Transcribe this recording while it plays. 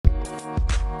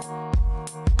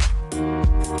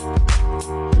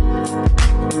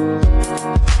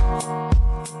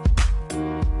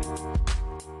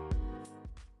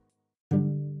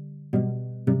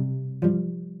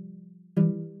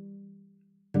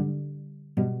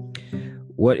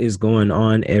What is going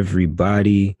on,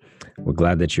 everybody? We're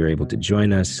glad that you're able to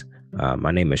join us. My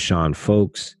name is Sean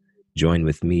Folks. Join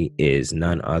with me is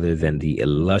none other than the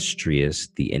illustrious,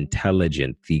 the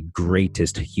intelligent, the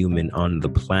greatest human on the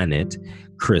planet,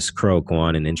 Chris Crow. Go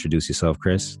on and introduce yourself,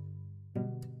 Chris.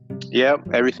 Yep,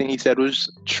 everything he said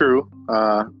was true.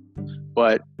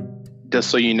 But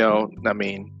just so you know, I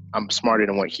mean, I'm smarter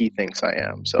than what he thinks I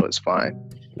am, so it's fine.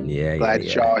 Glad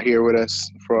that y'all are here with us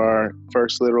for our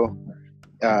first little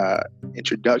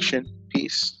introduction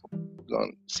piece. We're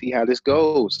gonna see how this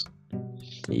goes.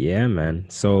 Yeah, man.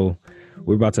 So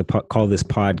we're about to call this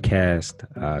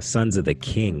podcast Sons of the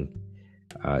King.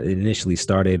 It initially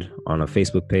started on a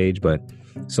Facebook page, but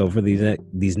so for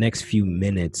these next few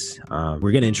minutes,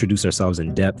 we're going to introduce ourselves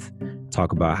in depth,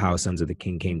 talk about how Sons of the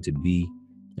King came to be,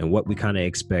 and what we kind of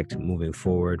expect moving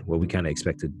forward, what we kind of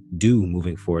expect to do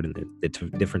moving forward, and the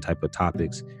different type of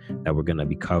topics that we're going to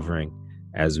be covering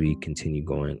as we continue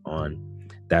going on.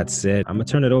 That said, I'm going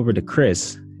to turn it over to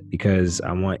Chris, because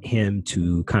I want him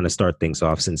to kind of start things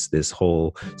off, since this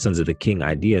whole Sons of the King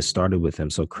idea started with him.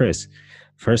 So Chris,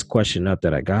 first question up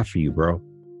that I got for you, bro,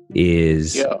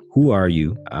 is Who are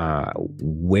you?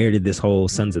 Where did this whole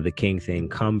Sons of the King thing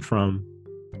come from?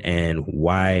 And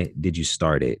why did you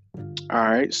start it? All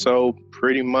right. So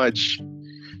pretty much,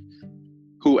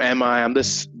 who am I? I'm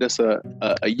this a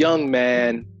young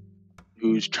man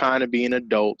who's trying to be an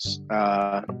adult.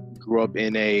 Grew up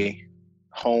in a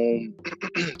home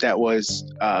that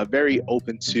was very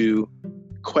open to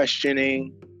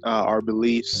questioning our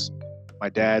beliefs. My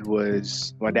dad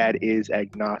is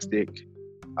agnostic.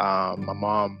 My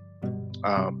mom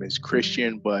is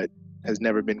Christian, but has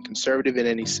never been conservative in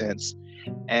any sense.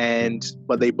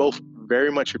 But they both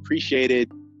very much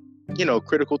appreciated,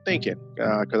 critical thinking,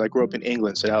 because I grew up in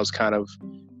England, so that was kind of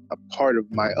a part of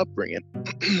my upbringing.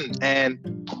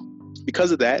 And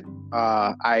because of that,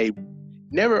 I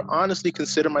never honestly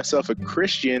considered myself a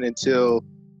Christian until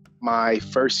my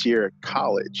first year at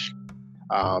college.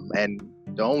 And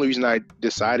the only reason I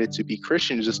decided to be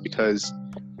Christian is just because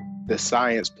the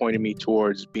science pointed me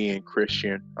towards being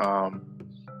Christian.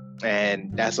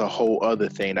 And that's a whole other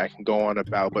thing I can go on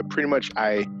about. But pretty much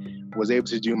I was able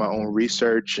to do my own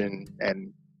research and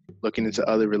looking into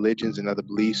other religions and other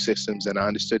belief systems. And I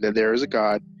understood that there is a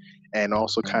God, and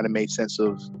also kind of made sense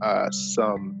of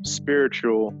some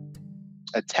spiritual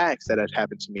attacks that had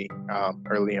happened to me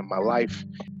early in my life.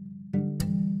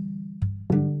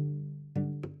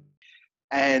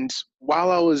 And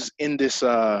while I was in this,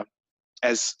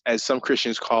 as some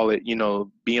Christians call it,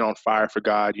 being on fire for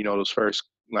God, those first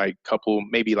couple,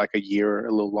 maybe like a year,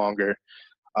 a little longer,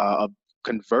 of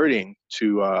converting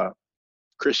to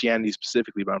Christianity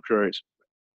specifically, but I'm sure it's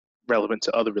relevant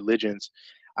to other religions.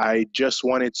 I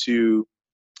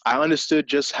understood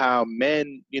just how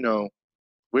men,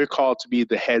 we're called to be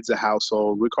the heads of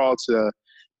household. We're called to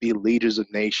be leaders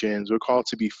of nations. We're called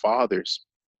to be fathers.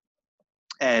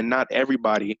 And not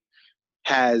everybody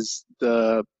has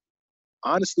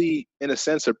honestly, in a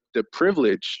sense, the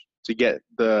privilege to get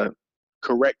the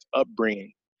correct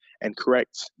upbringing and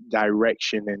correct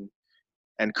direction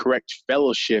and correct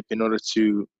fellowship in order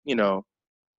to,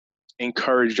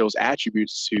 encourage those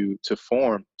attributes to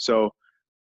form. So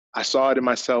I saw it in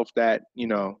myself that,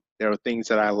 there were things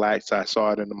that I lacked. So I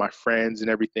saw it in my friends and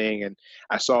everything. And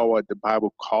I saw what the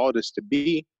Bible called us to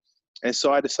be. And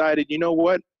so I decided, you know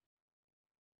what?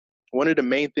 One of the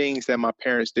main things that my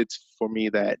parents did for me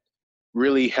that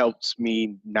really helped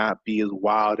me not be as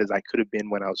wild as I could have been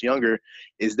when I was younger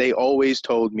is they always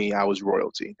told me I was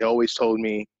royalty. They always told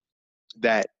me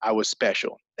that I was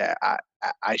special, that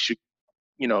I should,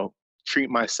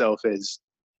 treat myself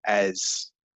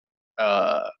as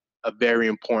a very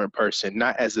important person,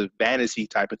 not as a vanity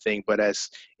type of thing, but as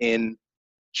in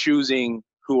choosing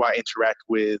who I interact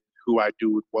with, who I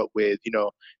do what with,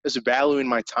 just valuing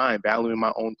my time, valuing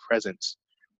my own presence.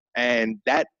 And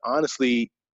that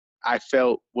honestly, I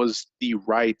felt was the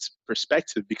right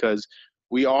perspective, because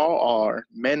we all are,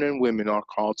 men and women are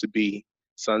called to be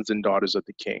sons and daughters of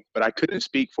the King. But I couldn't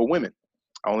speak for women.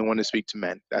 I only want to speak to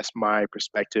men. That's my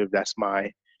perspective. That's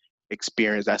my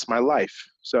experience. That's my life.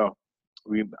 So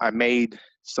I made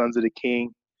Sons of the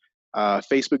King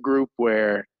Facebook group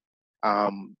where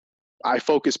I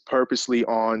focused purposely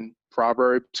on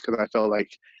Proverbs, because I felt like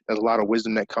there's a lot of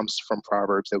wisdom that comes from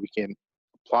Proverbs that we can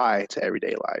apply to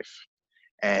everyday life.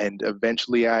 And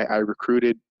eventually I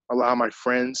recruited a lot of my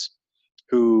friends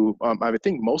who I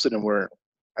think most of them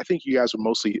I think you guys were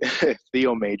mostly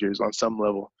Theo majors on some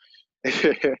level.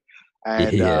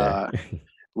 And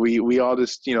we all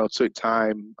just, took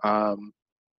time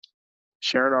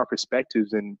sharing our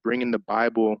perspectives and bringing the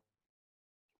Bible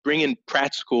bringing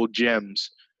practical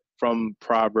gems from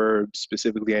Proverbs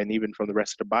specifically, and even from the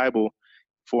rest of the Bible,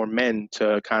 for men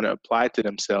to kind of apply to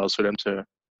themselves, for them to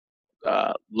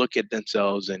look at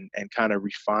themselves and kind of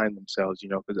refine themselves,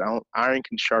 because iron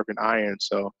can sharpen iron.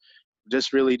 So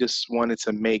just really just wanted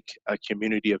to make a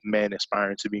community of men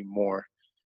aspiring to be more,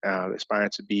 aspiring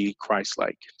to be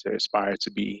Christ-like, to aspire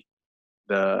to be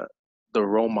the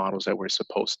role models that we're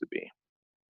supposed to be.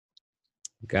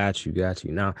 Got you, got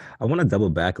you. Now, I want to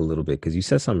double back a little bit because you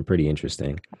said something pretty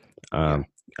interesting. Yeah.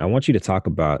 I want you to talk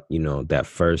about, that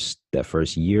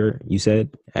first year you said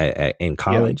in Yeah.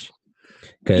 college, Yeah.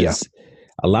 because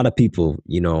a lot of people,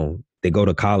 they go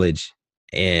to college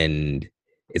and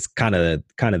it's kind of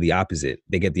the opposite.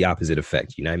 They get the opposite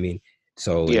effect. You know what I mean?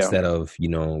 So Yeah. instead of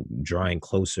drawing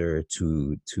closer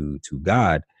to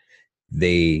God,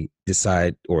 they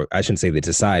decide, or I shouldn't say they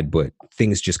decide, but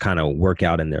things just kind of work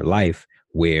out in their life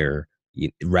where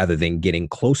rather than getting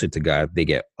closer to God, they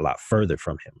get a lot further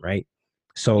from Him, right?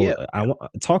 So Yeah. I want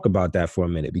to talk about that for a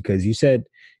minute because you said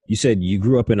you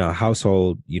grew up in a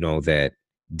household, that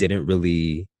didn't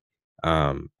really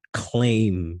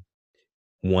claim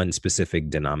one specific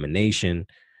denomination,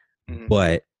 Hmm.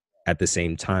 but at the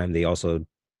same time, they also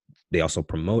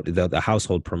promote the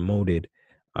household promoted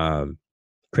um,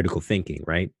 critical thinking,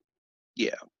 right?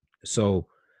 Yeah. So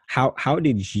how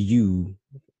did you,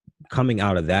 coming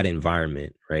out of that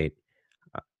environment, right,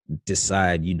 uh,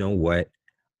 decide, what,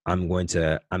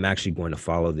 I'm actually going to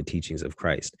follow the teachings of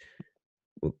Christ?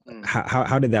 Mm.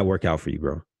 How did that work out for you,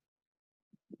 bro?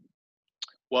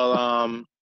 Well,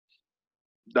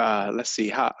 let's see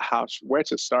how where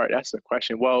to start. That's the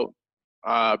question. Well,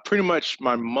 pretty much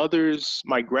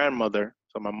my grandmother,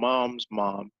 so my mom's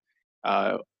mom,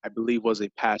 I believe was a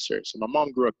pastor. So my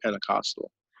mom grew up Pentecostal,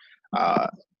 uh,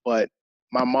 but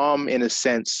my mom, in a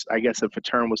sense, I guess if a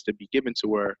term was to be given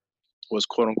to her, was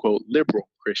quote unquote liberal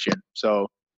Christian. So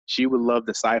she would love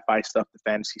the sci-fi stuff, the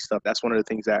fantasy stuff. That's one of the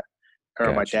things that her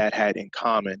and my Got you. dad had in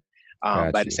common.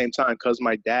 But Got at the you. same time, because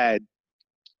my dad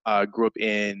grew up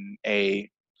in it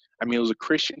was a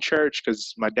Christian church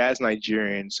because my dad's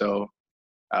Nigerian, so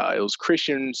it was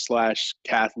Christian slash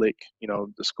Catholic. The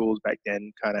schools back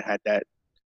then kind of had that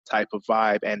type of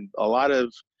vibe, and a lot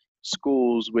of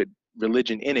schools with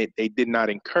religion in it, they did not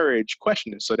encourage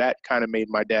questioning. So that kind of made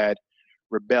my dad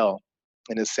rebel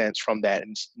in a sense from that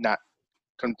and not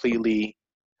completely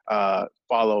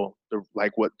follow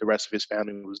what the rest of his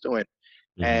family was doing.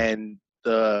 Hmm. And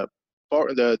the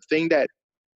thing that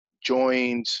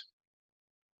joined,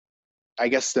 I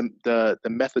guess, the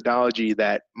methodology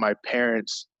that my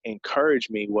parents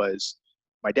encouraged me was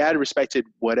my dad respected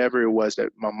whatever it was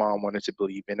that my mom wanted to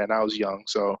believe in, and I was young,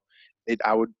 so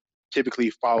I would typically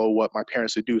follow what my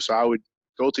parents would do. So I would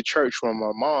go to church with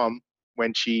my mom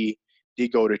when she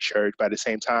did go to church, but at the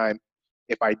same time,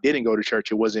 if I didn't go to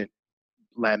church, it wasn't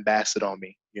lambasted on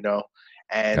me.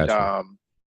 And Got you.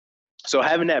 so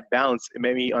having that balance, it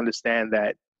made me understand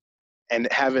that, and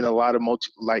having a lot of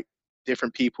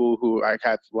different people who I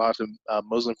have lots of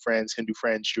Muslim friends, Hindu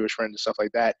friends, Jewish friends, and stuff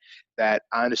like that. That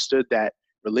I understood that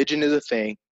religion is a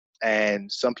thing,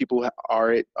 and some people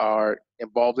are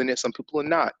involved in it, some people are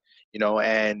not.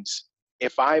 And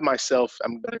if I myself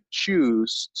am going to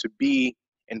choose to be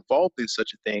involved in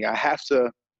such a thing, I have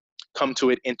to come to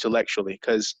it intellectually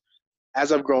because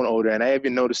as I've grown older, and I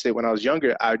even noticed it when I was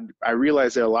younger, I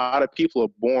realized that a lot of people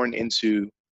are born into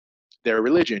their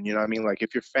religion. You know what I mean? Like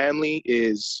if your family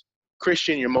is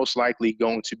Christian, you're most likely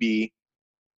going to be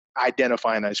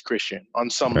identifying as Christian on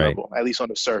some Right. level, at least on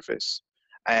the surface,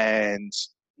 and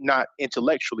not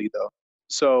intellectually though.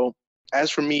 So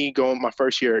as for me going my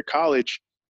first year at college,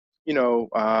 you know,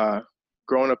 uh,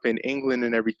 growing up in England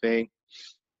and everything,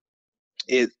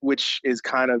 which is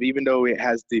kind of, even though it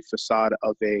has the facade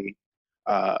of a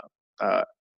uh, uh,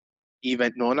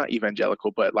 no, not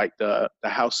evangelical, but like the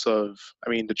house of,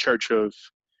 the Church of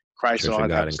Christ and Church all of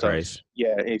that type God of in stuff. Christ.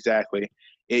 Yeah, exactly.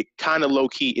 It kind of low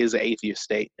key is an atheist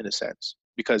state in a sense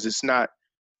because it's not,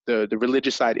 the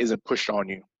religious side isn't pushed on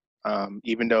you,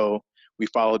 even though we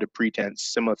follow the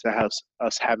pretense similar to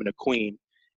us having a queen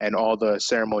and all the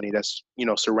ceremony that's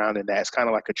surrounding that. It's kind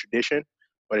of like a tradition,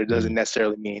 but it doesn't Hmm.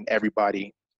 necessarily mean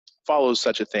everybody follows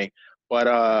such a thing.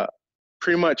 But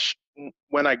pretty much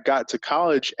when I got to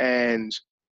college and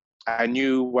I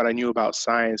knew what I knew about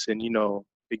science and,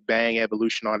 Big Bang,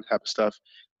 evolution, all that type of stuff.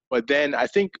 But then I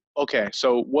think, okay,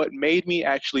 so what made me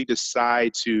actually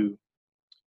decide to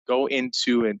go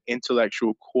into an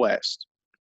intellectual quest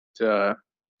to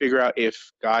figure out if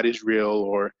God is real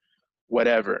or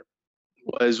whatever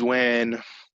was when,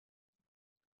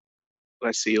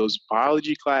 let's see, it was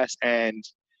biology class, and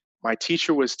my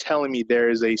teacher was telling me there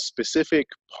is a specific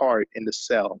part in the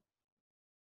cell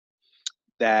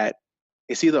that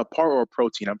it's either a part or a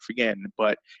protein. I'm forgetting,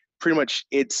 but pretty much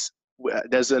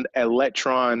there's an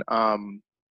electron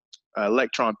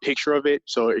picture of it,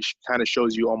 so it kind of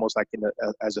shows you almost like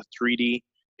as a 3D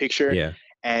picture. Yeah.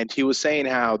 And he was saying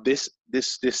how this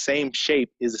same shape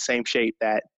is the same shape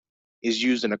that is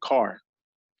used in a car,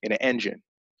 in an engine.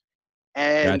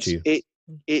 And Got you.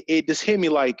 it just hit me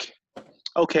like,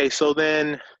 okay, so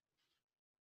then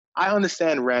I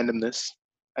understand randomness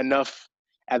enough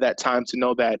at that time to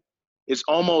know that it's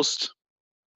almost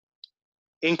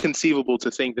inconceivable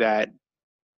to think that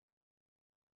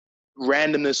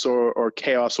randomness or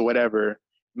chaos or whatever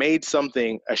made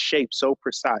something a shape so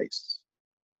precise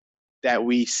that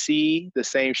we see the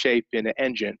same shape in an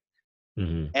engine.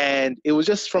 Mm-hmm. And it was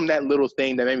just from that little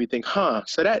thing that made me think,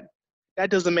 so that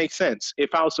doesn't make sense.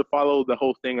 If I was to follow the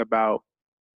whole thing about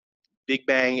Big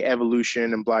Bang,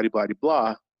 evolution, and blah, blah, blah,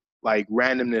 blah, like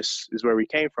randomness is where we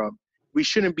came from, we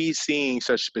shouldn't be seeing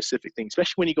such specific things,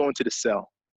 especially when you go into the cell.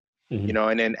 Mm-hmm. You know,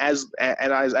 and then as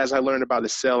I learned about the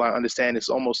cell, I understand it's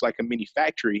almost like a mini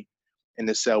factory in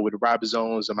the cell with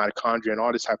ribosomes and mitochondria and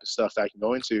all this type of stuff that I can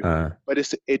go into. But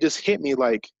it just hit me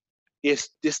like, this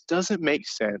doesn't make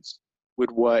sense with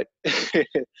what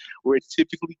we're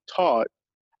typically taught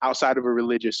outside of a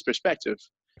religious perspective.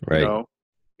 Right. You know,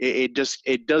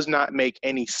 it does not make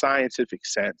any scientific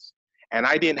sense. And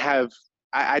I didn't have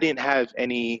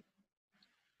any.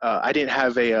 I didn't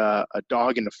have a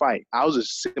dog in the fight. I was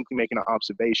just simply making an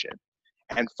observation.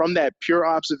 And from that pure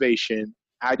observation,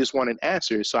 I just wanted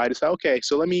answers. So I decided, okay,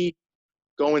 so let me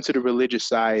go into the religious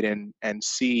side and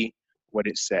see what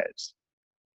it says.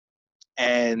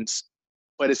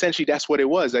 But essentially that's what it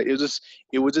was. It was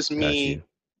just me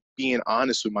being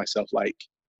honest with myself. Like,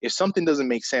 if something doesn't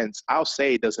make sense, I'll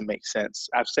say it doesn't make sense.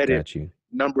 I've said it a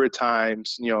number of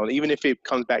times, you know, even if it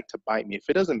comes back to bite me. If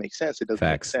it doesn't make sense, it doesn't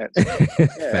make sense.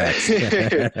 Facts.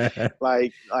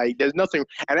 like there's nothing.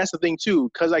 And that's the thing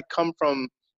too, because I come from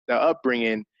the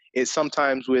upbringing, it's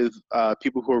sometimes with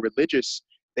people who are religious,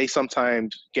 they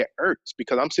sometimes get irked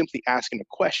because I'm simply asking a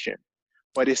question.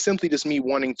 But it's simply just me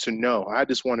wanting to know. I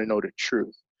just want to know the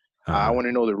truth. I want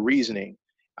to know the reasoning.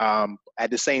 At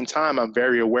the same time, I'm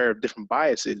very aware of different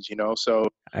biases, you know, so.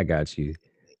 I got you.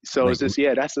 So like, it's just,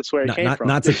 that's where it came from.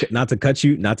 Not to cut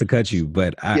you,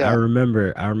 but I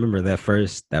remember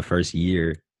that first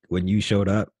year when you showed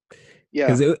up.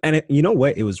 Yeah. You know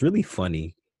what? It was really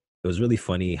funny. It was really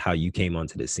funny how you came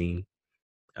onto the scene.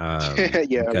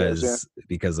 Because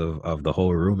of the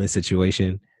whole Reuben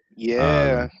situation.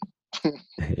 Yeah.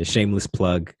 A shameless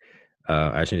plug.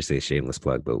 I shouldn't say shameless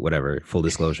plug, but whatever. Full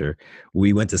disclosure,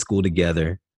 we went to school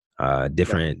together,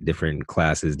 different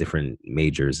classes, different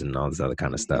majors, and all this other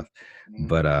kind of stuff. Mm-hmm.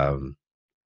 But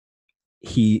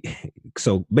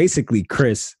so basically,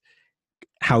 Chris,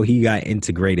 how he got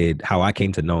integrated, how I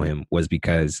came to know him was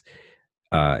because,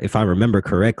 if I remember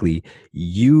correctly,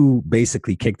 you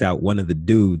basically kicked out one of the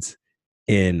dudes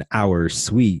in our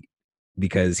suite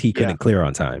because he couldn't clear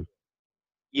on time.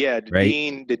 Yeah,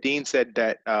 the dean said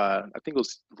that, I think it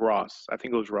was Ross. It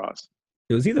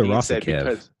was either Ross or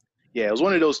Kev. It was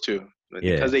one of those two.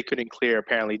 Yeah. Because they couldn't clear,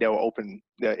 apparently they were open.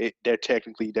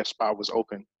 Technically, their spot was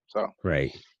open. So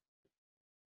Right.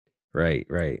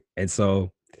 And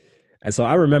so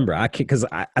I remember, because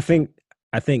I think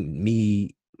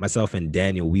me, myself, and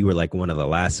Daniel, we were like one of the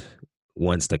last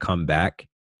ones to come back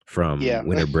from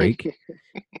winter break.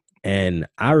 And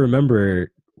I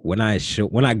remember when I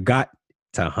got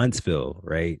to Huntsville,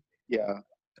 right? Yeah.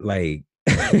 Like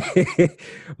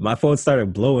my phone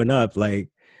started blowing up like,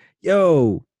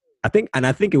 yo, I think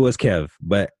it was Kev,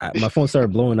 but my phone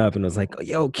started blowing up and it was like,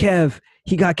 yo, Kev,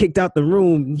 he got kicked out the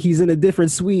room. He's in a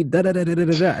different suite. Da, da, da, da, da,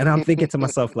 da. And I'm thinking to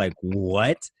myself, like,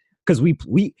 what? Because we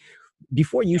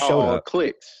before you showed up,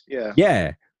 clicked. Yeah.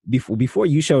 Yeah. Before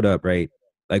you showed up, right?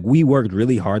 Like, we worked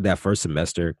really hard that first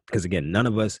semester because, again, none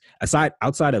of us,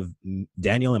 outside of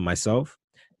Daniel and myself,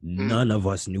 none of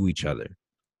us knew each other,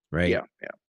 right? Yeah.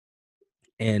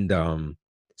 And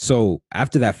so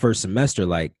after that first semester,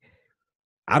 like,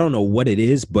 I don't know what it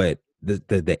is, but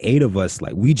the 8 of us,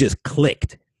 like, we just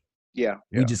clicked. Yeah.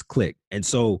 We just clicked. And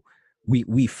so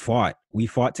we fought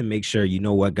to make sure, you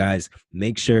know what, guys,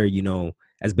 make sure, you know,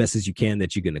 as best as you can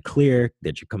that you're going to clear,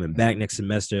 that you're coming back next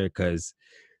semester, because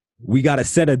we got a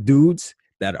set of dudes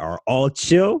that are all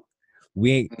chill.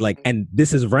 We ain't like, and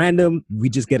this is random. We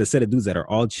just get a set of dudes that are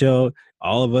all chill.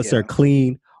 All of us are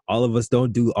clean. All of us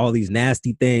don't do all these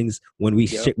nasty things. When we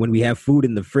when we have food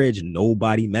in the fridge,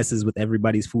 nobody messes with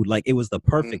everybody's food. Like, it was the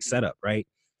perfect setup, right?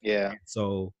 Yeah.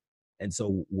 So And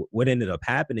so what ended up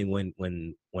happening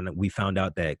when we found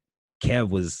out that Kev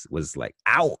was like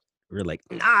out, we're like,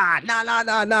 nah.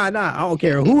 I don't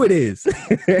care who it is.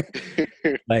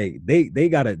 Like they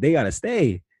gotta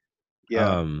stay.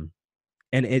 Yeah. Um,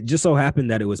 and it just so happened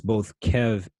that it was both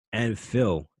Kev and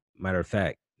Phil, matter of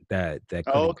fact, that Oh,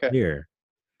 couldn't okay. clear.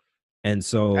 And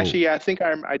so Actually, yeah, I think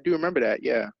I do remember that.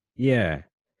 Yeah. yeah.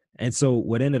 And so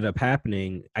what ended up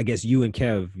happening, I guess you and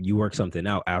Kev, you worked something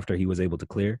out after he was able to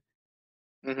clear.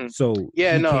 Hmm. So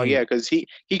Yeah, he no, yeah, came,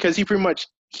 because he pretty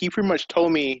much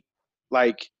told me,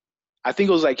 like, I think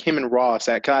it was like him and Ross.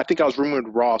 Cause I think I was rooming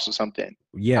with Ross or something.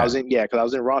 yeah, Because I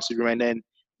was in Ross's room, and then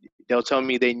they'll tell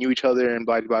me they knew each other and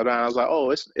blah blah blah. And I was like,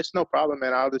 oh, it's no problem,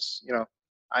 man. I'll just,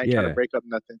 I ain't trying to yeah, break up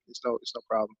nothing. It's no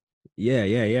problem. yeah.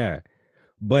 And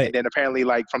But then apparently,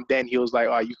 like from then, he was like,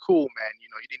 oh, you cool, man. You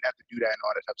didn't have to do that and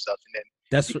all that type of stuff. And then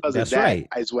because of that's that right.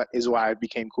 is why I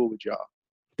became cool with y'all.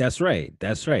 That's right.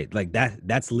 That's right. Like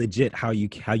that's legit how you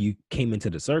came into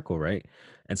the circle, right?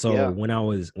 And so Yeah.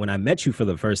 when I met you for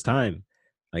the first time,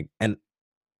 like, and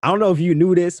I don't know if you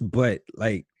knew this, but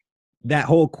like that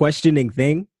whole questioning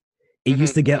thing, it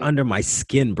used Hmm. to get Hmm. under my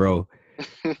skin, bro.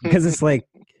 Because it's like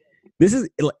this is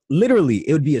literally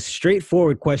it would be a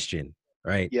straightforward question,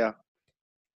 right? Yeah.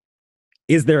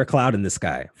 Is there a cloud in the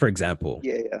sky, for example?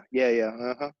 Yeah.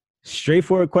 Uh-huh.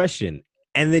 Straightforward question.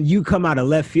 And then you come out of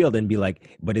left field and be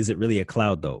like, but is it really a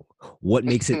cloud though? What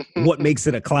makes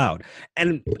it a cloud?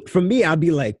 And for me, I'd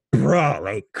be like, bro,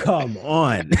 like, come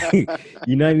on.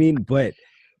 You know what I mean? But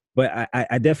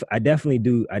I definitely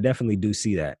do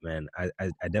see that, man. I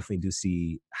definitely do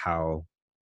see how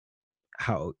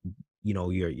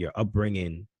your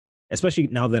upbringing, especially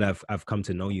now that I've come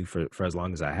to know you for as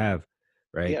long as I have,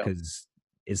 right? Yeah. Because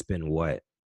it's been what,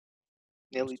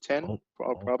 Nearly 10,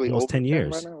 probably almost over 10 10 right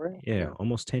years. now, right? Yeah, Yeah.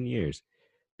 almost 10 years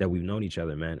that we've known each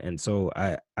other, man. And so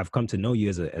I've come to know you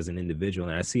as an individual,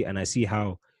 and I see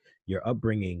how your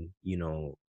upbringing,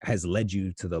 has led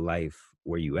you to the life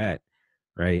where you at,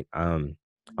 right? I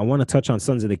want to touch on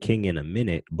Sons of the King in a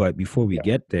minute, but before we Yeah.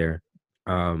 get there,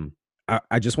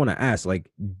 I just want to ask, like,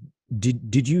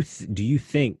 did you do you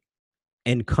think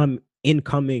coming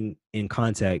in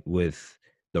contact with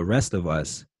the rest of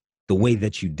us the way Hmm.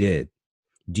 that you did,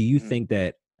 do you Hmm. think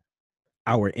that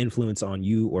our influence on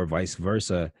you or vice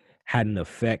versa had an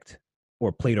effect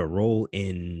or played a role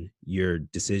in your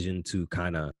decision to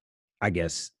kind of, I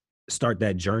guess, start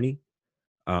that journey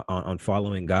on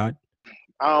following God?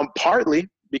 Partly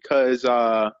because it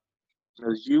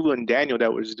was you and Daniel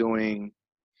that was doing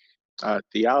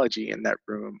theology in that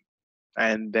room,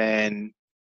 and then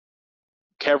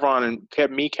Kevron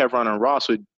and Ross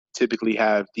would typically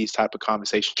have these type of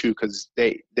conversations too, because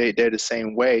they're the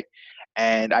same way,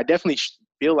 and I definitely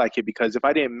feel like it because if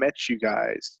I didn't met you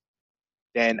guys,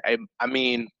 then I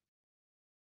mean,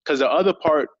 because the other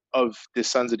part of the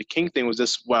Sons of the King thing was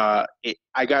this: I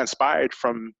got inspired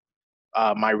from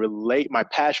my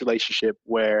past relationship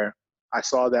where I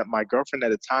saw that my girlfriend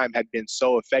at the time had been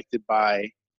so affected by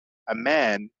a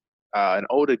man, an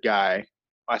older guy.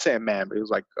 I say a man, but he was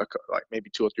like maybe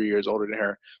 2 or 3 years older than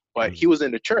her. But he Mhm. was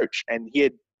in the church, and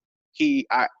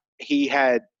he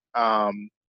had um,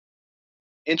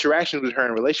 interactions with her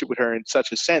and relationship with her in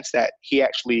such a sense that he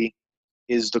actually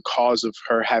is the cause of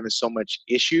her having so much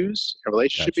issues, her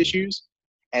relationship Got you. issues.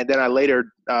 And then I later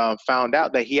found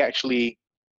out that he actually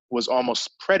was almost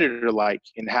predator like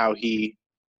in how he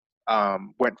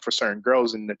went for certain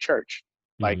girls in the church,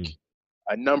 like Hmm.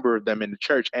 a number of them in the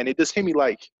church. And it just hit me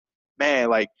like, man,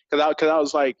 like, cause I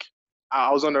was like,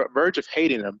 I was on the verge of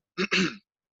hating him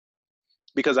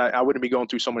because I wouldn't be going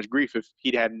through so much grief if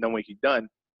he hadn't done what he'd done.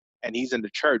 And he's in the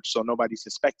church, so nobody's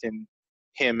suspecting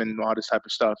him and all this type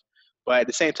of stuff. But at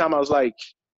the same time, I was like,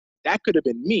 that could have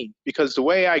been me because the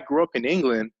way I grew up in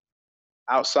England,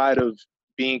 outside of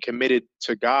being committed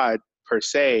to God per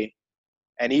se,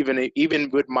 and even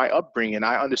with my upbringing,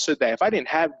 I understood that if I didn't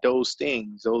have those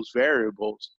things, those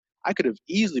variables, I could have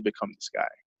easily become this guy.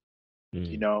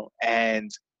 Mm.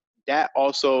 And that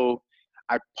also,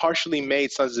 I partially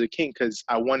made Sons of the King because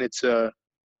I wanted to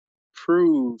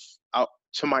prove out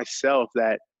to myself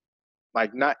that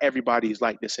like not everybody is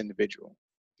like this individual.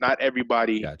 Not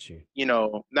everybody, Got you.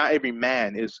 not every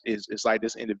man is like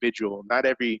this individual. Not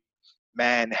every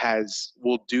man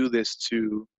will do this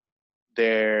to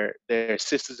their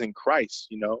sisters in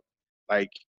Christ. Like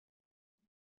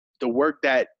the work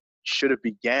that should have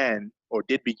began or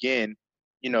did begin,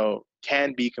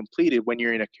 can be completed when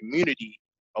you're in a community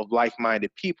of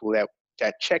like-minded people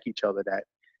that check each other,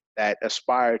 that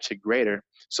aspire to greater.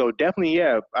 So definitely,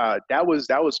 yeah, that was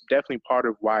definitely part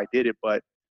of why I did it. But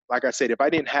like I said, if I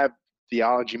didn't have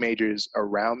theology majors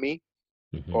around me,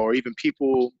 Hmm. or even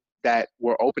people that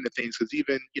were open to things. Because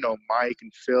even, Mike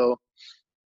and Phil,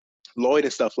 Lloyd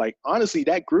and stuff, like, honestly,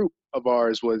 that group of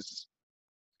ours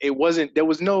there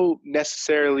was no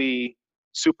necessarily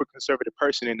super conservative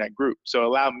person in that group. So it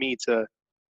allowed me to,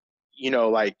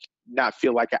 like, not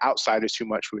feel like an outsider too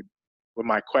much with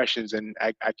my questions, and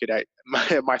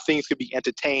my things could be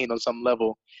entertained on some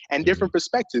level and Hmm. different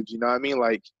perspectives. You know what I mean?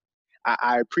 Like,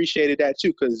 I appreciated that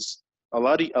too, because a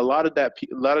lot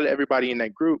of everybody in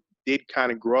that group did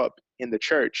kind of grow up in the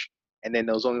church, and then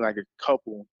there was only like a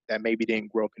couple that maybe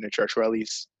didn't grow up in the church, or at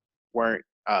least weren't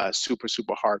super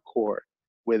hardcore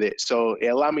with it. So it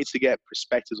allowed me to get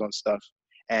perspectives on stuff,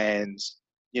 and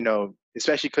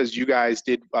especially because you guys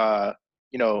did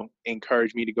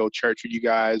encourage me to go church with you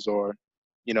guys, or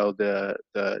the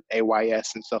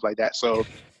AYS and stuff like that. So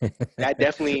that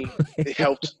definitely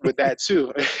helped with that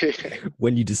too.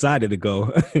 When you decided to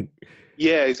go.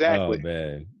 Yeah, Oh exactly.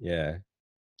 man, yeah.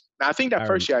 Now, I think that I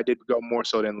first year I did go more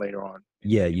so than later on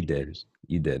Yeah, in you the did. years.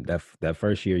 You did. That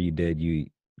first year you did.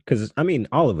 Because I mean,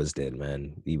 all of us did,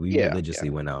 man. We Yeah, yeah,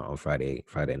 religiously went out on Friday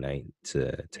night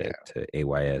yeah. to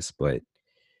AYS, but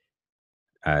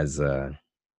as uh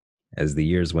as the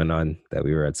years went on that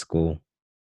we were at school,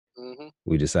 Hmm.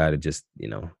 we decided just,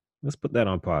 let's put that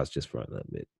on pause just for a little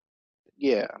bit.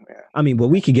 Yeah, yeah. I mean, but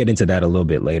we could get into that a little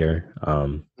bit later.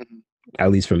 Hmm.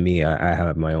 At least for me, I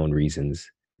have my own reasons,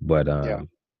 but Yeah.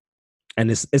 and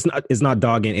it's not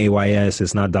dogging AYS,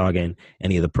 it's not dogging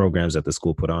any of the programs that the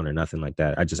school put on or nothing like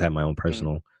that. I just had my own Hmm.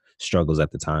 personal struggles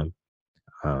at the time.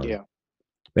 Um, Yeah.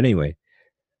 but anyway,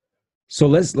 so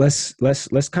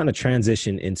let's kind of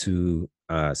transition into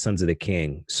Sons of the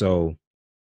King. So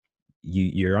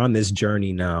you're on this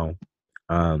journey now.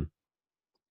 Um,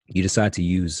 you decide to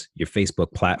use your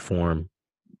Facebook platform,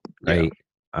 Yeah. right?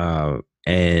 Uh,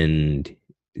 and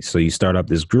so you start up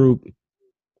this group,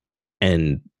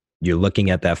 and you're looking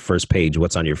at that first page.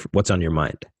 What's on your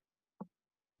mind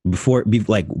before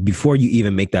you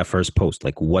even make that first post?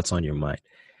 Like, what's on your mind?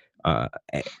 Uh,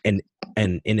 and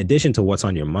in addition to what's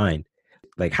on your mind,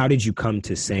 like, how did you come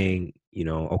to saying,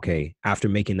 okay, after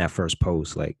making that first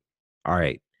post, like, all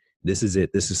right, this is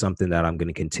it. This is something that I'm going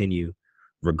to continue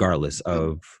regardless Hmm.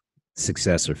 of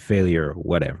success or failure or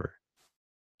whatever.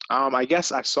 I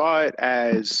guess I saw it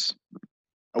as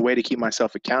a way to keep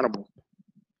myself accountable,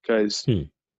 because Hmm.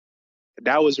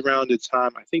 that was around the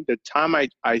time, I think the time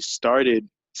I started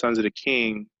Sons of the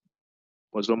King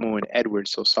was when we were in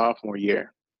Edwards, so sophomore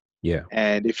year. Yeah.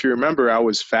 And if you remember, I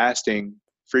was fasting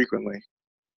frequently.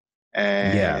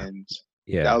 Yeah. And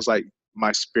that Yeah. was like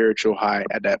my spiritual high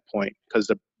at that point, because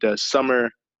the summer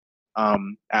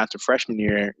after freshman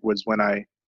year was when I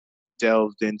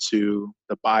delved into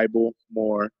the Bible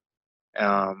more.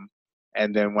 Um,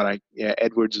 and then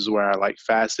Edwards is where I like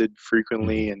fasted Hmm.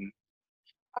 frequently, and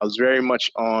I was very much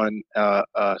on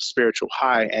a spiritual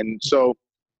high. And so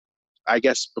I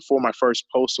guess before my first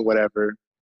post or whatever,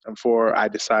 before I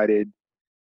decided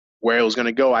where it was going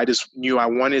to go, I just knew I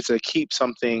wanted to keep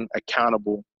something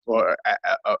accountable, or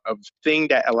a thing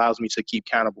that allows me to keep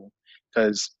accountable.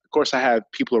 Because, of course, I have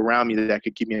people around me that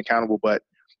could keep me accountable, but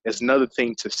it's another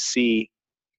thing to see,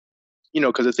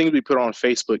 because the things we put on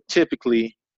Facebook,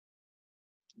 typically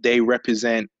they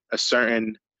represent a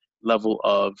certain level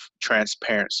of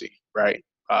transparency, right?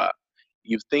 Uh,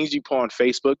 things you put on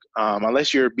Facebook,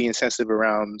 unless you're being sensitive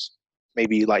around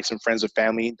maybe like some friends or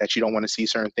family that you don't want to see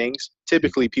certain things.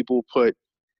 Typically, people put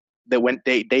that when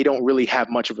they don't really have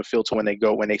much of a filter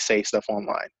when they say stuff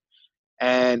online.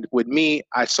 And with me,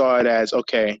 I saw it as,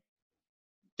 okay,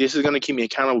 this is going to keep me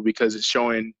accountable, because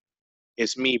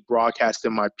it's me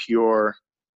broadcasting my pure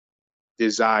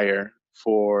desire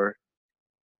for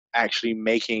actually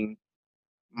making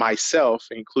myself,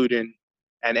 including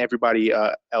and everybody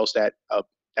else that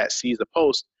sees the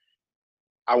post.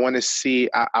 I want to see.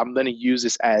 I'm going to use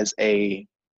this as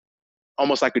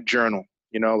almost like a journal,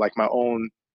 like my own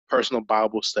personal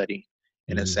Bible study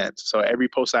in a Hmm. sense. So every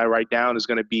post I write down is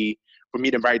going to be, for me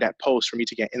to write that post, for me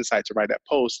to get insight to write that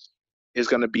post, is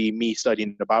going to be me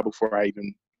studying the Bible before I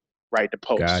even write the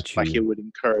post. Got Like, it you. would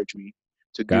encourage me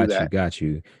to do Got you. that. Got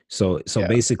you. So Yeah.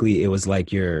 basically, it was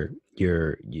like it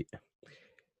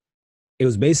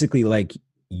was basically like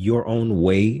your own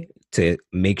way to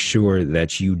make sure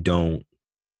that you don't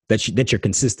that you're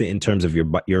consistent in terms of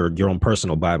your own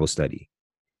personal Bible study,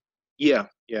 Yeah.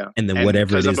 Yeah. and then And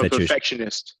whatever it because is I'm a that you're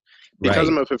perfectionist,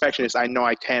 right. I know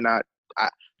I cannot, I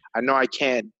know I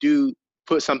can't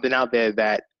put something out there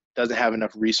that doesn't have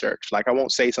enough research. Like, I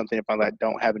won't say something if I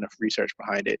don't have enough research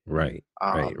behind it. Right.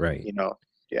 Right. Right. You know,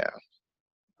 yeah,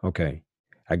 Okay.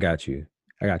 I got you.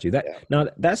 I got you. That yeah. now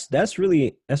that's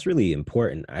really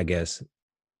important, I guess.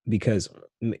 because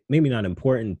maybe not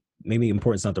important, maybe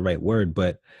important's not the right word,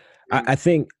 but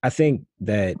Mm, I think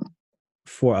that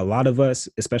for a lot of us,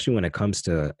 especially when it comes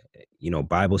to,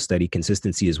 Bible study,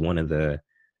 consistency is one of the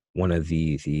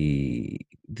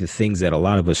things that a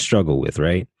lot of us struggle with,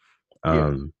 right? yeah.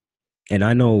 um and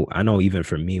I know even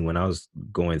for me, when I was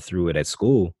going through it at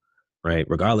school, right,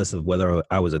 regardless of whether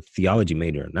I was a theology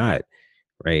major or not,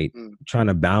 right, Mm, trying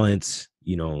to balance,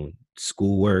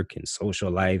 schoolwork and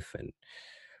social life and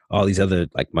all these other,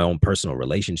 like, my own personal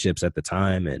relationships at the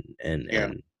time, yeah.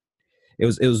 and it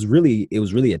was really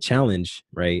a challenge,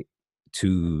 right,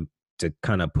 to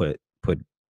kind of put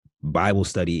Bible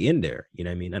study in there, you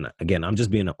know what I mean? And again, I'm just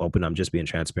being open, I'm just being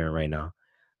transparent right now.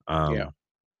 Yeah. um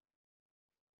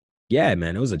yeah,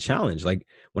 man, it was a challenge. Like,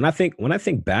 when I think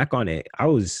back on it, I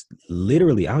was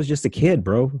just a kid,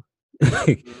 bro.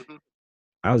 Like, Hmm.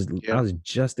 I Yeah. was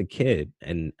just a kid,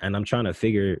 and I'm trying to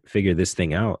figure this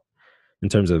thing out in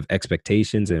terms of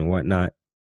expectations and whatnot.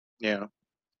 Yeah.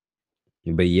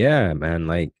 But yeah, man,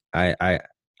 like, I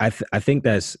think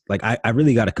that's like, I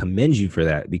really got to commend you for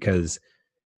that, because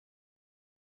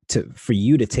for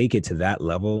you to take it to that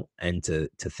level and to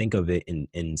think of it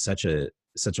in such a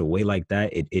way like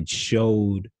that, it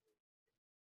showed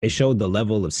the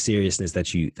level of seriousness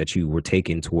that you were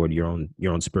taking toward your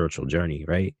own spiritual journey,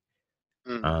 right?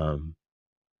 Mm, um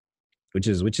which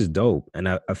is dope. And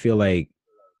I feel like,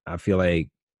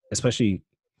 especially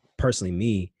personally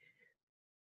me,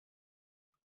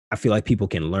 I feel like people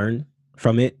can learn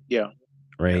from it, yeah.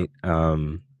 Yeah. right?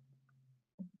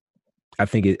 I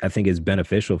think it's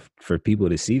beneficial for people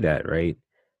to see that, right?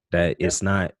 That Yeah. it's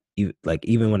not like,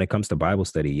 even when it comes to Bible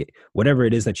study, whatever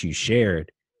it is that you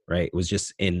shared, right, was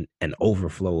just in an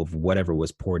overflow of whatever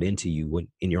was poured into you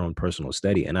in your own personal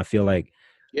study. And I feel like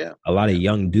Yeah. a lot of Yeah.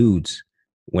 young dudes,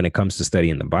 when it comes to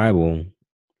studying the Bible,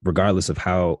 regardless of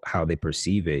how they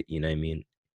perceive it, you know what I mean?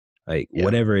 Like, Yeah.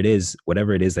 whatever it is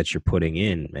that you're putting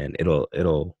in, man, it'll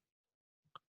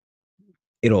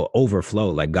overflow.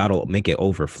 Like, God will make it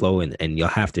overflow, and you'll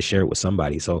have to share it with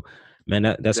somebody. So, man,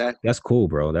 Exactly. that's cool,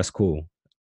 bro. That's cool.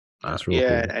 That's real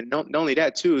Yeah. cool. And not only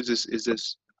that too is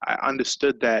this I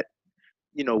understood that,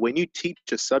 when you teach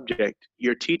a subject,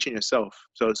 you're teaching yourself.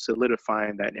 So it's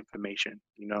solidifying that information.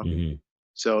 Hmm.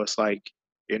 So it's like,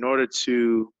 in order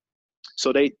to,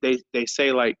 so they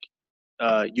say, like,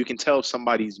 you can tell if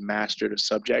somebody's mastered a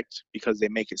subject because they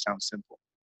make it sound simple.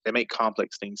 They make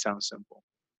complex things sound simple.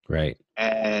 Right.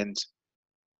 And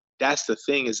that's the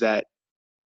thing, is that,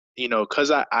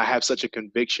 because I have such a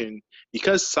conviction,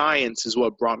 because science is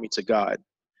what brought me to God.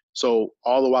 So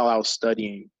all the while I was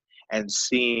studying and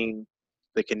seeing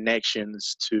the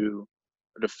connections to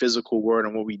the physical world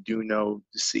and what we do know,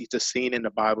 to seeing in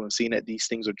the Bible and seeing that these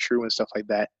things are true and stuff like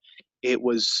that, it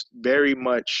was very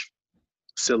much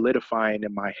solidifying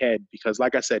in my head, because,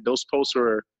 like I said, those posts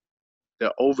were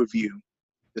the overview,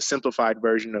 the simplified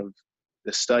version of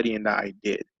the studying that I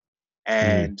did. Hmm.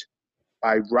 And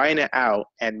by writing it out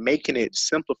and making it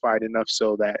simplified enough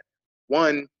so that,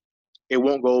 one, it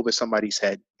won't go over somebody's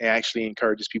head. It actually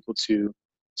encourages people to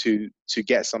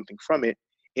get something from it.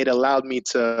 It allowed me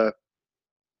to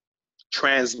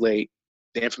translate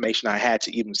the information I had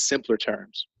to even simpler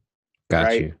terms, Got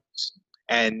right? you.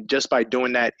 And just by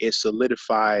doing that,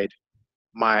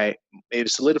 my it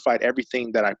solidified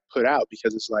everything that I put out,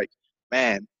 because it's like,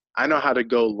 man, I know how to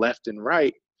go left and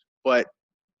right, but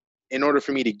in order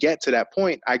for me to get to that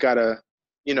point, I gotta,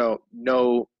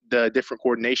 know the different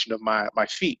coordination of my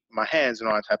feet, my hands, and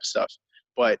all that type of stuff.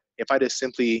 But if I just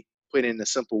simply put it in a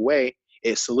simple way,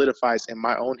 it solidifies in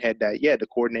my own head that, yeah, the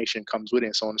coordination comes with it,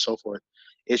 and so on and so forth.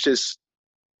 It's just,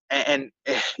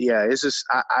 yeah, it's just,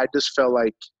 I just felt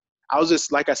like I was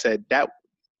just, like I said, that,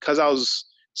 because I was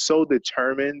so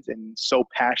determined and so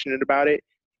passionate about it,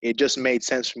 it just made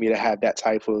sense for me to have that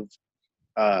type of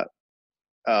uh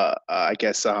I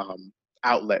guess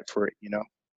outlet for it.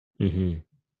 Hmm.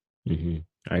 Hmm.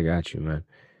 I got you, man.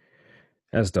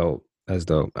 That's dope. That's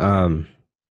dope. I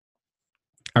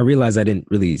realize I didn't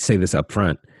really say this up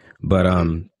front, but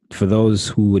Mm. for those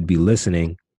who would be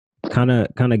listening, kind of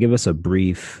give us a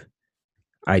brief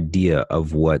idea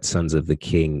of what Sons of the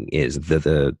King is,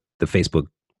 the Facebook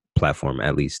platform,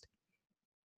 at least.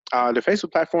 The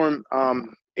Facebook platform,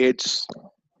 it's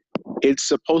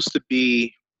supposed to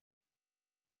be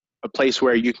a place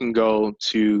where you can go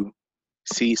to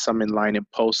see some enlightening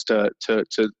posts to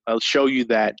show you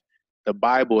that the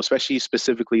Bible, especially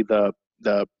specifically the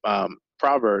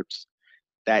Proverbs,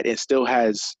 that it still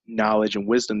has knowledge and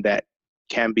wisdom that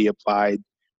can be applied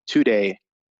today,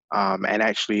 and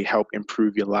actually help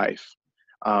improve your life,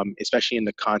 especially in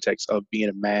the context of being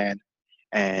a man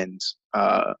and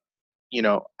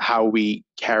how we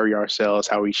carry ourselves,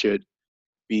 how we should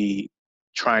be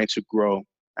trying to grow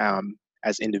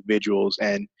as individuals.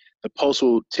 And the posts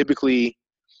will typically,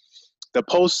 the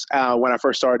posts when I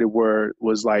first started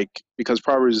was like, because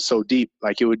Proverbs is so deep,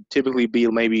 like it would typically be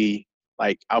maybe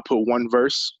like I'll put one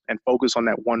verse and focus on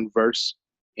that one verse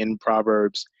in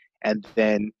Proverbs, and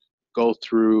then go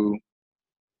through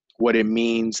what it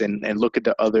means, and look at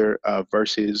the other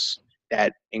verses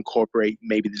that incorporate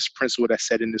maybe this principle that's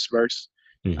said in this verse.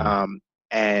 Mm-hmm.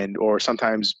 And or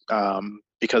sometimes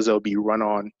because there'll be run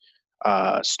on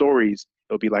stories,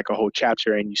 it'll be like a whole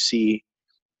chapter, and you see,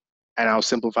 and I'll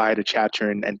simplify the chapter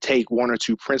and take one or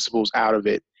two principles out of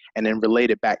it and then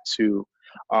relate it back to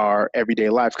our everyday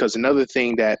life. Because another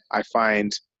thing that I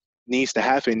find needs to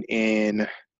happen in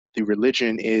the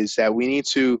religion is that we need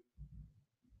to,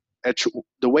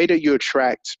 the way that you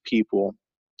attract people,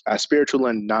 spiritual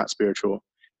and not spiritual,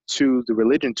 to the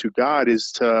religion, to God,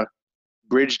 is to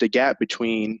bridge the gap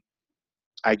between,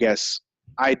 I guess,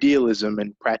 idealism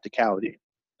and practicality.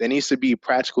 There needs to be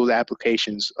practical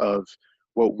applications of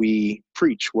what we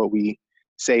preach, what we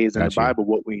say is in the Got you. Bible,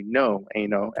 what we know,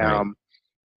 Right.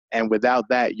 and without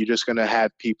that, you're just going to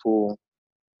have people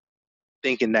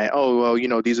thinking that, oh,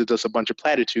 well, these are just a bunch of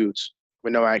platitudes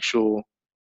with no actual,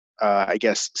 I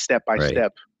guess, step by Right.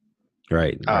 step.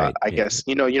 Right. Right. I Yeah. guess,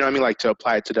 what I mean, like to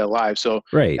apply it to their lives. So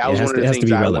Right. that was one of It the has to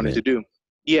things be that I wanted to relevant. do.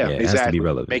 Yeah, Yeah, it has to be exactly. Make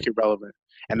relevant. it relevant.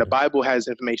 And the Yeah. Bible has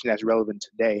information that's relevant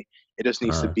today. It just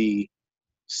needs to Uh, be,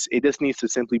 it just needs to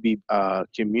simply be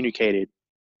communicated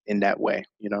in that way,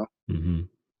 mm-hmm.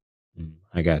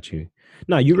 I got you.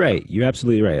 No, you're Yeah. right. You're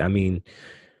absolutely right. I mean,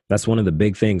 that's one of the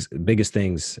biggest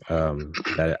things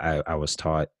that I was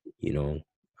taught, you know,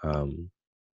 um,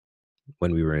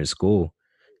 when we were in school,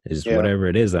 is Yeah. whatever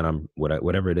it is that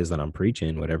whatever it is that I'm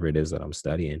preaching, whatever it is that I'm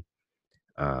studying,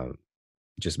 um,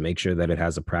 just make sure that it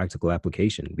has a practical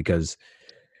application, because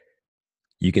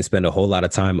you can spend a whole lot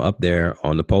of time up there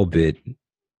on the pulpit,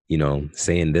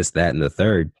 saying this, that, and the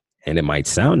third, and it might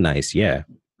sound nice, yeah,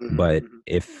 Hmm. but Hmm.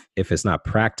 if it's not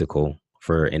practical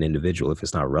for an individual, if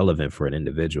it's not relevant for an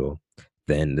individual,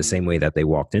 then the same way that they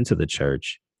walked into the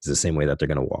church is the same way that they're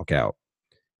going to walk out.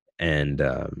 And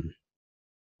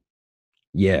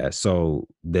yeah, so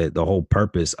the whole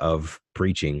purpose of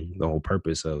preaching, the whole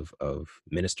purpose of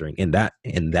ministering in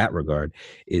that regard,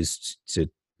 is to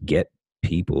get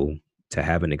people to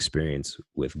have an experience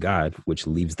with God, which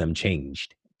leaves them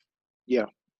changed. Yeah.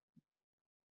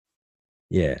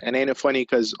 Yeah. And ain't it funny?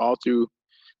 Because all through,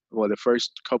 well, the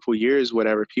first couple years,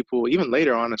 whatever, people, even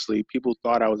later, honestly, people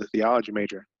thought I was a theology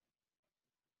major.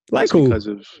 Like That's who? because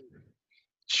of,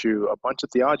 shoot, a bunch of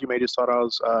theology majors thought I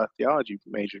was a theology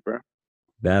major, bro.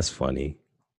 That's funny.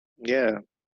 Yeah.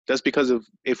 That's because of,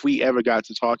 if we ever got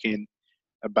to talking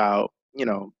about,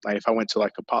 like if I went to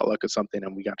like a potluck or something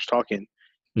and we got to talking,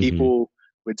 Hmm. people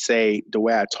would say the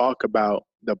way I talk about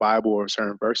the Bible or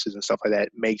certain verses and stuff like that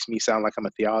makes me sound like I'm a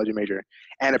theology major.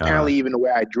 And Uh, apparently even the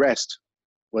way I dressed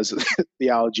was a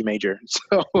theology major.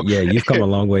 So, yeah, you've come a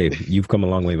long way. You've come a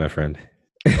long way, my friend.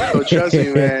 so trust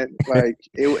me, man, like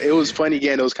it was funny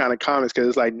getting those kind of comments, because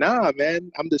it's like, nah,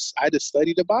 man, I just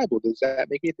studied the Bible. Does that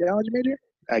make me a theology major?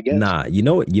 I guess. Nah, you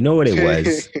know what it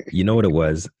was. You know what it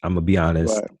was. I'm gonna be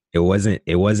honest. But It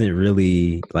wasn't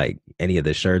really like any of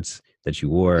the shirts that you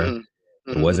wore. mm,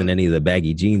 It wasn't mm, any of the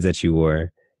baggy jeans that you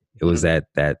wore. It was mm.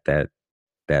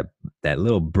 that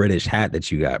little British hat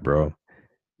that you got, bro.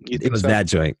 You It think was so? that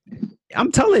joint.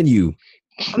 I'm telling you.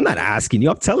 I'm not asking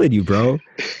you. I'm telling you, bro.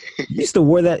 You used to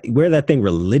wear that thing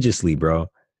religiously, bro.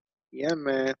 Yeah,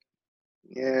 man.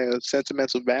 Yeah,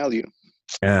 sentimental value.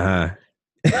 Uh-huh.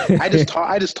 I just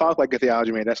talk like a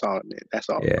theology major. That's all it meant. That's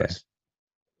all it Yeah. was.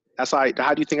 That's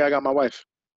how do you think I got my wife?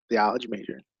 Theology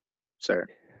major, sir.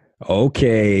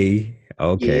 Okay. Yeah,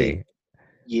 Okay.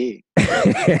 yeah.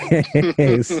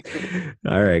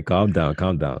 All right, calm down,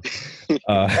 calm down.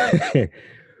 Uh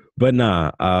but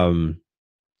nah,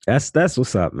 that's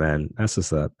what's up, man. That's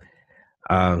what's up.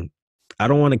 Um I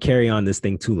don't want to carry on this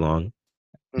thing too long,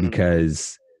 Mhm.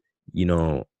 because you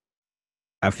know,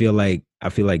 I feel like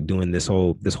doing this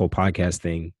whole podcast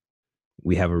thing,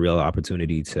 we have a real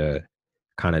opportunity to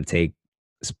kind of take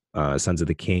Sons of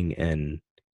the King and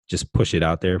just push it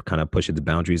out there, kind of push it the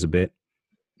boundaries a bit.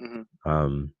 Mhm.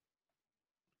 Um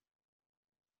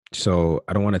so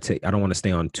I don't want to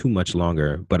stay on too much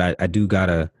longer, but I do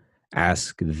gotta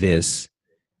ask this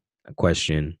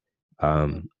question. Mhm.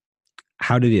 Um,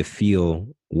 how did it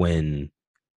feel when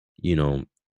you know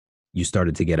you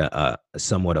started to get a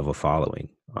somewhat of a following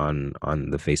on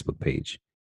the Facebook page?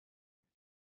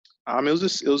 It was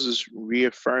just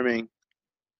reaffirming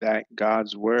that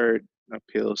God's word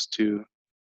appeals to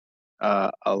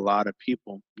a lot of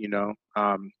people, you know,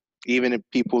 even if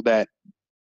people that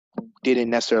didn't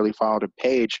necessarily follow the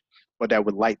page, but that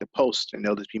would like the post, and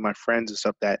they'll just be my friends and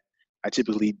stuff that I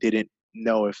typically didn't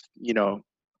know if, you know,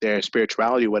 their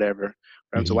spirituality or whatever,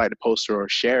 for them to Hmm. like the post or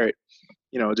share it,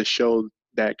 you know, to show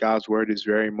that God's word is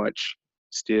very much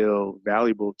still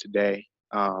valuable today,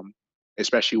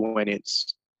 especially when it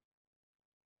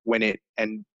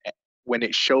and when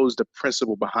it shows the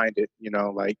principle behind it. You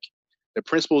know, like the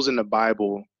principles in the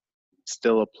Bible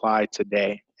still apply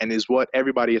today, and is what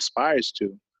everybody aspires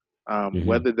to, Hmm.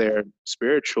 whether they're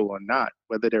spiritual or not,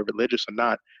 whether they're religious or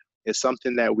not. Is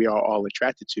something that we are all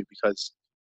attracted to because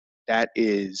that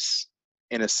is,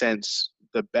 in a sense,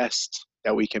 the best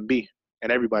that we can be.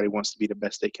 And everybody wants to be the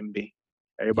best they can be.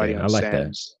 Everybody Yeah, I like that.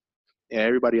 understands. Yeah,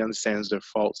 everybody understands their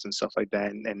faults and stuff like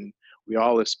that, and we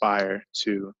all aspire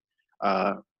to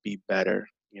be better.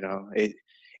 You know,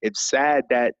 it's sad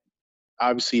that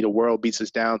obviously the world beats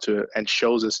us down to and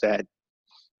shows us that,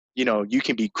 you know, you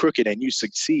can be crooked and you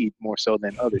succeed more so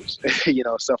than others. You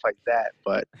know, stuff like that.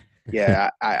 But yeah,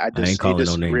 I I ain't just it calling no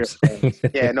just names. reaffirms.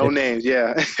 Yeah, no names.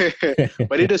 Yeah,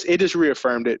 but it just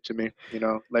reaffirmed it to me. You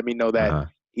know, let me know that Uh-huh.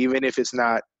 even if it's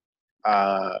not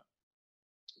uh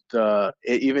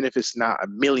even if it's not a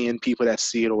million people that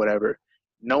see it or whatever,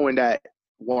 knowing that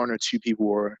one or two people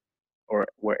were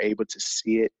able to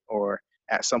see it, or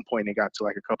at some point it got to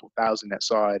like a couple thousand that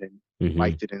saw it and Hmm.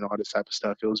 liked it and all this type of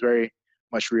stuff. It was very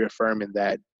much reaffirming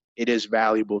that it is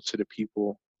valuable to the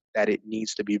people that it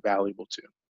needs to be valuable to.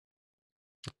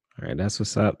 All right, that's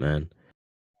what's up, man.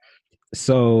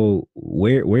 So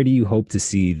where do you hope to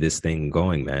see this thing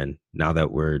going, man? Now that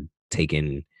we're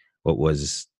taking what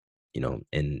was,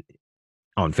 in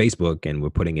on Facebook and we're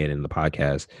putting it in the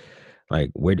podcast,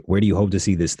 like where do you hope to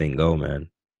see this thing go, man?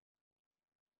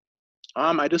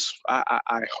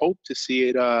 I hope to see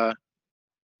it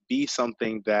be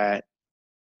something that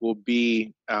will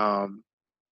be, I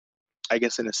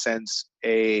guess in a sense,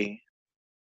 a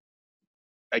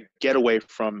getaway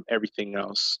from everything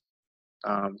else.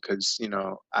 Because you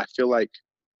know, I feel like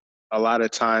a lot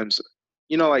of times,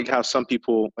 you know, like how some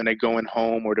people when they're going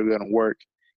home or they're going to work,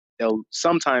 they'll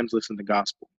sometimes listen to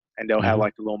gospel, and they'll have Hmm.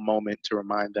 like a little moment to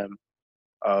remind them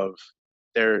of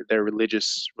their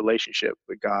religious relationship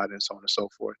with God and so on and so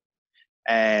forth.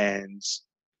 And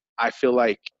I feel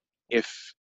like if,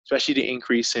 especially the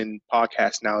increase in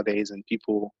podcasts nowadays and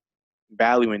people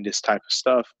valuing this type of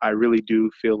stuff, I really do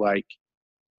feel like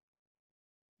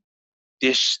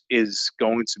this is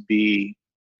going to be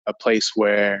a place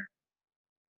where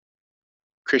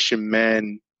Christian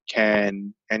men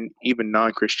can, and even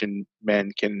non-Christian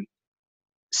men can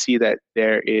see that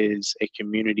there is a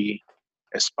community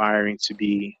aspiring to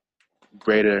be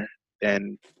greater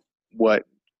than what,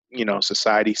 you know,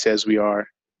 society says we are,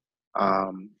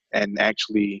 and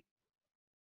actually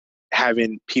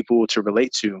having people to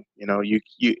relate to. You know,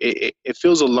 it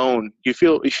feels alone. You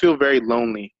feel very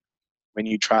lonely when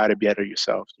you try to better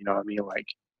yourself. You know what I mean? Like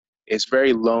it's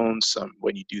very lonesome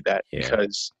when you do that Yeah.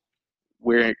 because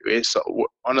we're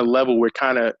on a level we're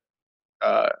kind of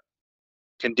uh,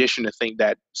 conditioned to think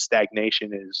that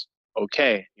stagnation is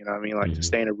okay. You know what I mean? Like to Hmm.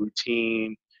 stay in a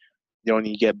routine, you don't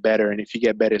need to get better, and if you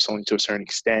get better, it's only to a certain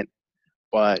extent.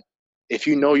 But if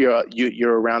you know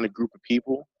you're around a group of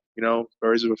people, you know,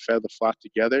 birds of a feather flock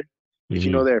together. If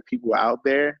you know Hmm. there are people out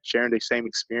there sharing the same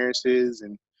experiences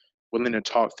and willing to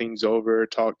talk things over,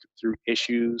 talk through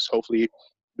issues. Hopefully,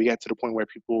 we get to the point where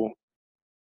people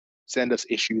send us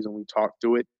issues and we talk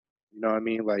through it. You know what I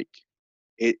mean? Like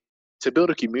it to build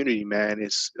a community, man.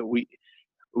 Is we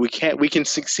can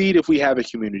succeed if we have a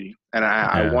community, and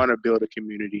I Yeah. want to build a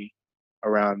community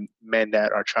around men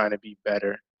that are trying to be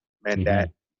better, men that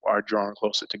Hmm. are drawn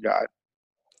closer to God.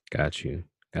 Got you.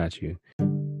 Got you.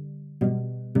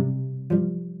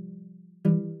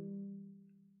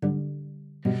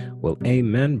 Well,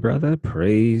 amen, brother.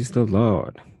 Praise the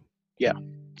Lord. Yeah,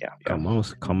 yeah, yeah. Come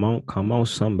on,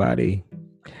 somebody.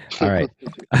 All right.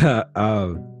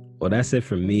 Well, that's it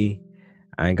for me.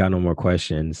 I ain't got no more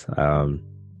questions.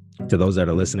 To those that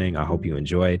are listening, I hope you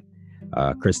enjoyed.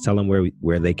 Chris, tell them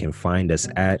where they can find us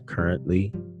at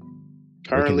currently.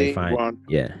 Where can they Currently, find?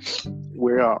 Yeah.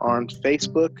 we are on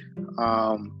Facebook,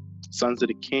 um, Sons of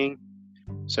the King.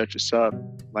 Search us up,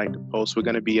 like the post. We're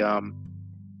gonna be uh,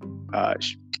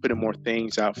 putting more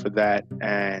things out for that,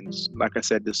 and like I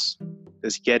said, this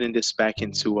getting this back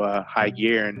into a high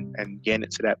gear and getting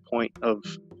it to that point of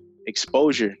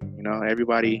exposure. You know,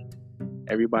 everybody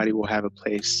will have a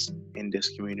place in this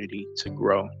community to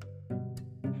grow.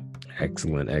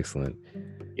 Excellent. Excellent.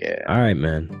 Yeah. All right,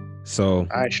 man. So, All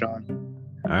right, Sean.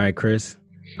 all right, Chris.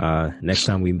 Next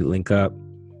time we link up,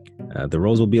 The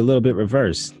roles will be a little bit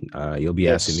reversed. You'll be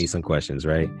asking me Yes, some questions,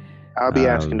 right? I'll be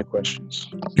asking the questions.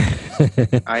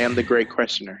 I am the great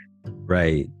questioner.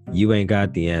 Right. You ain't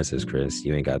got the answers, Chris.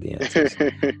 You ain't got the answers.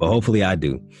 But hopefully I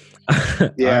do.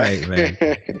 Yeah. All right, man.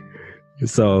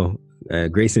 So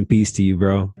grace and peace to you,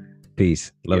 bro.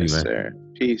 Peace. Love Yes, you, man. sir.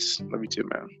 Peace. Love you too,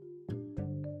 man.